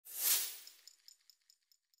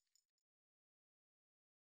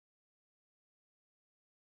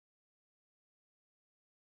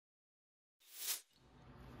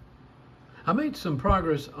I made some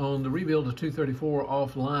progress on the rebuild of 234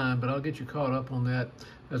 offline, but I'll get you caught up on that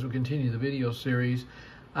as we continue the video series.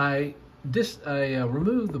 I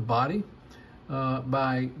removed the body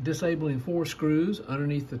by disabling 4 screws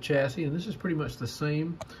underneath the chassis, and this is pretty much the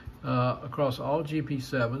same across all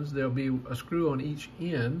GP-7s. There'll be a screw on each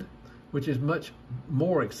end, which is much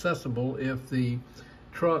more accessible if the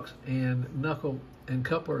trucks and knuckle and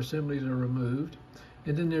coupler assemblies are removed.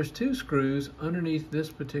 And then there's 2 screws underneath this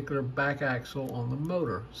particular back axle on the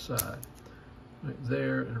motor side. Right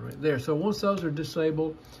there and right there. So once those are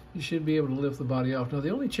disabled, you should be able to lift the body off. Now the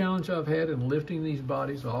only challenge I've had in lifting these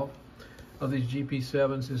bodies off of these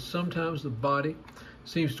GP-7s is sometimes the body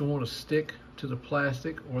seems to want to stick to the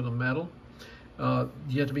plastic or the metal.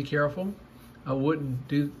 You have to be careful. I wouldn't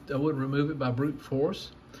remove it by brute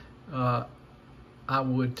force. I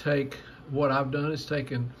would take, what I've done is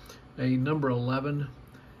taken a number 11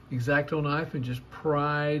 X-Acto knife and just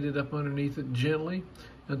pried it up underneath it gently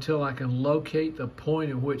until I can locate the point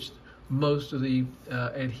in which most of the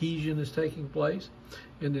adhesion is taking place,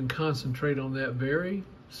 and then concentrate on that very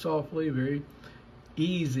softly, very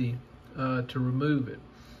easy to remove it.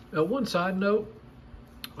 One side note,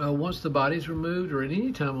 once the body's removed, or at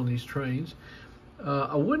any time on these trains,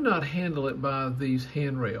 I would not handle it by these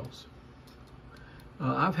handrails.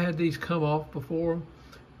 I've had these come off before,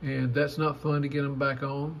 and that's not fun to get them back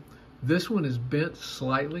on. This one is bent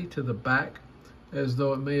slightly to the back, as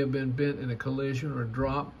though it may have been bent in a collision or a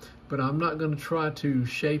drop, but I'm not going to try to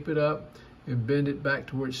shape it up and bend it back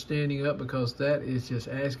to where it's standing up, because that is just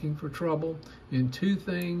asking for trouble. And 2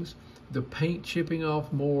 things: the paint chipping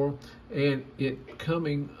off more and it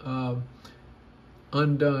coming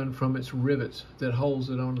undone from its rivets that holds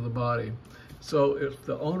it onto the body. So if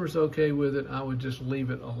the owner's okay with it, I would just leave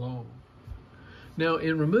it alone. Now,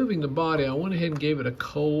 in removing the body, I went ahead and gave it a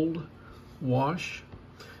cold wash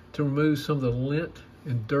to remove some of the lint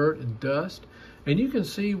and dirt and dust. And you can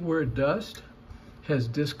see where dust has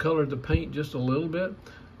discolored the paint just a little bit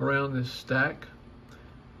around this stack.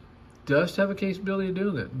 Dust have a capability of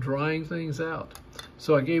doing that, drying things out.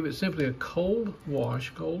 So I gave it simply a cold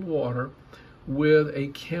wash, cold water, with a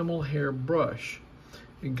camel hair brush,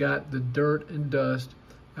 and got the dirt and dust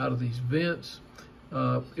out of these vents.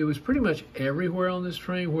 It was pretty much everywhere on this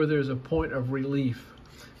train where there's a point of relief.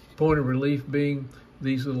 Point of relief being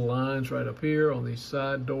these little lines right up here on these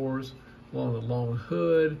side doors, along the long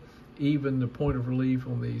hood, even the point of relief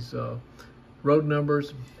on these road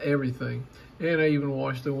numbers, everything. And I even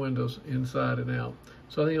washed the windows inside and out.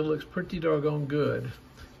 So I think it looks pretty doggone good.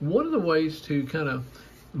 One of the ways to kind of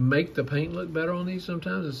make the paint look better on these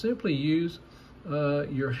sometimes is simply use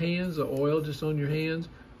your hands, the oil just on your hands,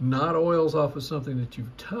 not oils off of something that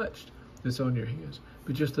you've touched that's on your hands,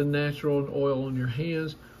 but just the natural oil on your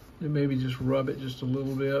hands, and maybe just rub it just a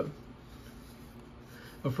little bit.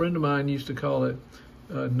 A friend of mine used to call it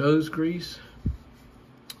nose grease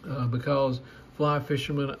because fly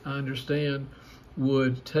fishermen, I understand,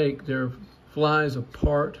 would take their flies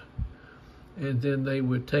apart, and then they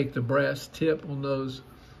would take the brass tip on those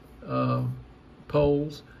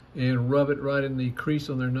poles and rub it right in the crease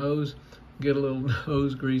on their nose, get a little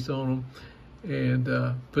nose grease on them, and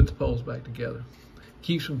put the poles back together.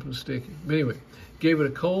 Keeps them from sticking. But anyway, gave it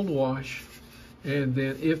a cold wash, and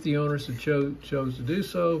then if the owners had chose to do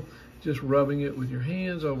so, just rubbing it with your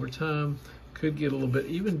hands over time could get a little bit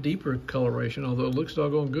even deeper coloration, although it looks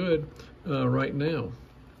doggone good right now.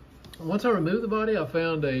 Once I removed the body, I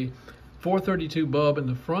found a 432 bulb in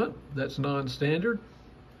the front that's non-standard,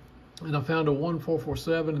 and I found a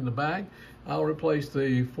 1447 in the back. I'll replace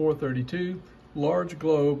the 432 large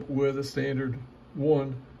globe with a standard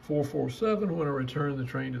 1447 when I return the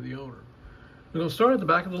train to the owner. We're going to start at the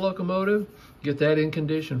back of the locomotive, get that in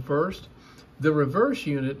condition first. The reverse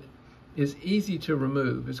unit is easy to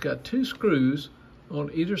remove. It's got 2 screws on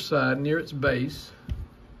either side near its base,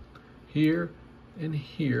 here and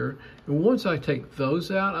here. And once I take those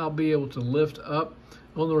out, I'll be able to lift up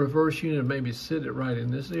on the reverse unit and maybe sit it right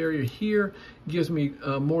in this area here. Gives me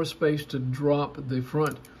more space to drop the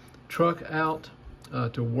front truck out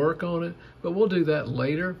to work on it, but we'll do that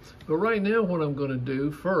later. But right now, what I'm going to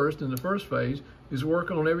do first, in the first phase, is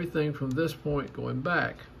work on everything from this point going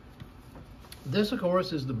back. This, of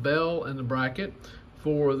course, is the bell and the bracket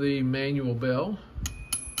for the manual bell.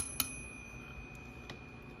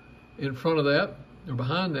 In front of that, or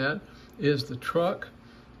behind that, is the truck,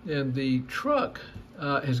 and the truck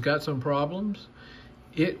has got some problems.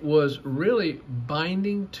 It was really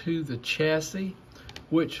binding to the chassis,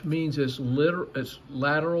 which means its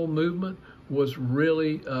lateral movement was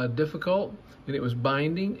really difficult, and it was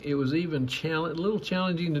binding. It was even a little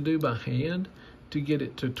challenging to do by hand to get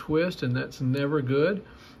it to twist, and that's never good.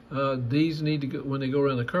 These need to go, when they go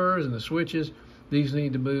around the curves and the switches, these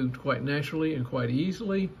need to move quite naturally and quite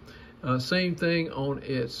easily. Same thing on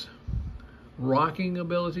its rocking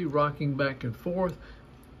ability, rocking back and forth.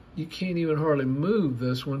 You can't even hardly move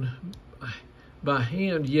this one by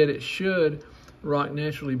hand, yet it should rock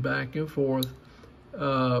naturally back and forth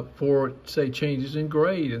for, say, changes in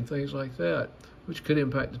grade and things like that, which could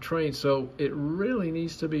impact the train. So it really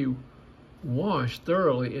needs to be washed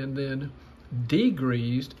thoroughly and then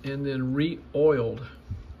degreased and then re-oiled.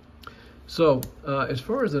 So as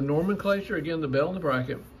far as the nomenclature, again, the bell and the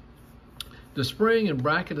bracket, the spring and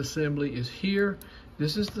bracket assembly is here.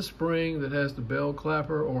 This is the spring that has the bell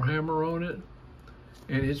clapper or hammer on it,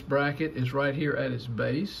 and its bracket is right here at its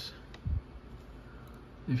base.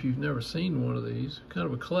 If you've never seen one of these, kind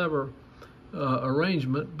of a clever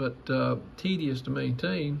arrangement, but tedious to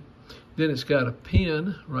maintain. Then it's got a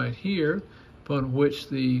pin right here upon which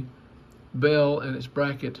the bell and its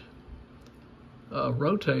bracket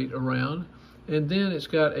rotate around, and then it's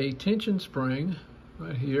got a tension spring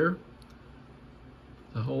right here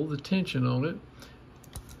to hold the tension on it.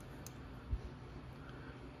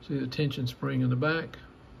 See the tension spring in the back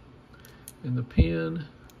and the pin,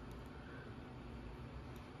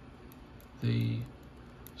 the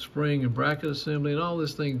spring and bracket assembly, and all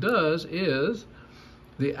this thing does is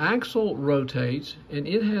the axle rotates, and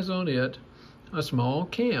it has on it a small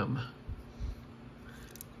cam.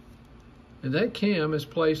 And that cam is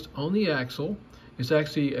placed on the axle. It's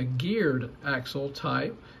actually a geared axle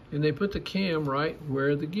type, and they put the cam right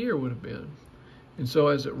where the gear would have been. And so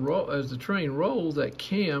as the train rolls, that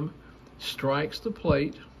cam strikes the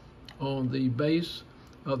plate on the base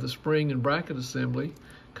of the spring and bracket assembly,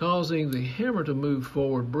 causing the hammer to move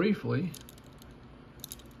forward briefly,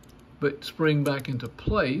 but spring back into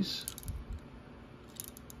place.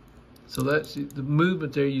 So that's the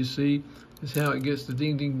movement there you see is how it gets the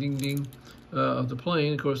ding, ding, ding, ding of the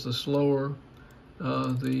plane. Of course, the slower,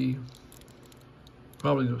 probably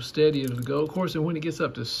the steadier it'll go. Of course, and when it gets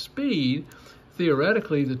up to speed,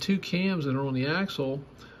 theoretically, the two cams that are on the axle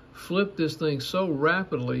flip this thing so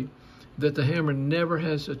rapidly that the hammer never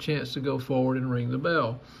has a chance to go forward and ring the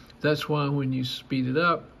bell. That's why when you speed it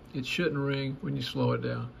up, it shouldn't ring. When you slow it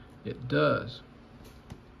down, it does.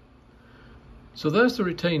 So that's the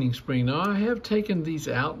retaining spring. Now, I have taken these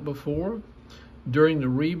out before during the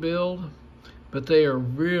rebuild, but they are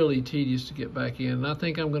really tedious to get back in. And I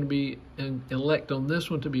think I'm going to be elect on this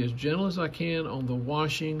one to be as gentle as I can on the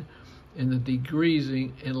washing and the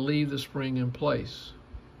degreasing and leave the spring in place.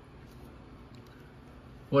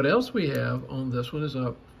 What else we have on this one is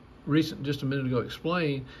just a minute ago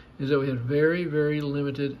explained, is that we had very, very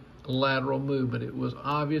limited lateral movement. It was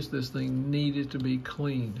obvious this thing needed to be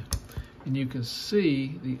cleaned. And you can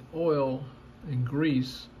see the oil and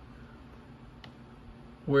grease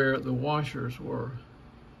where the washers were.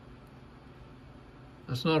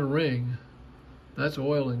 That's not a ring, that's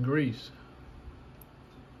oil and grease.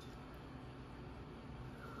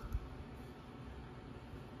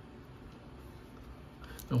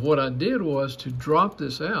 Now what I did was to drop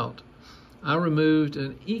this out, I removed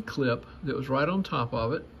an E-clip that was right on top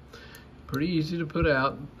of it. Pretty easy to put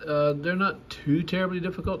out. They're not too terribly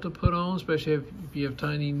difficult to put on, especially if you have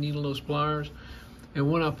tiny needle nose pliers. And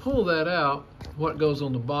when I pull that out, what goes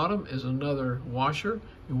on the bottom is another washer,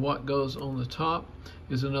 and what goes on the top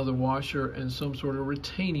is another washer and some sort of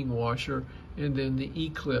retaining washer, and then the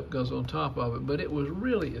E-clip goes on top of it. But it was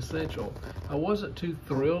really essential. I wasn't too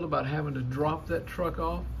thrilled about having to drop that truck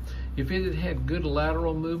off. If it had had good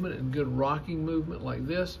lateral movement and good rocking movement like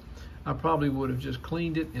this, I probably would have just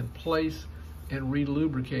cleaned it in place and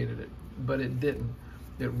re-lubricated it, but it didn't.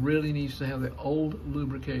 It really needs to have the old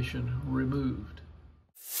lubrication removed.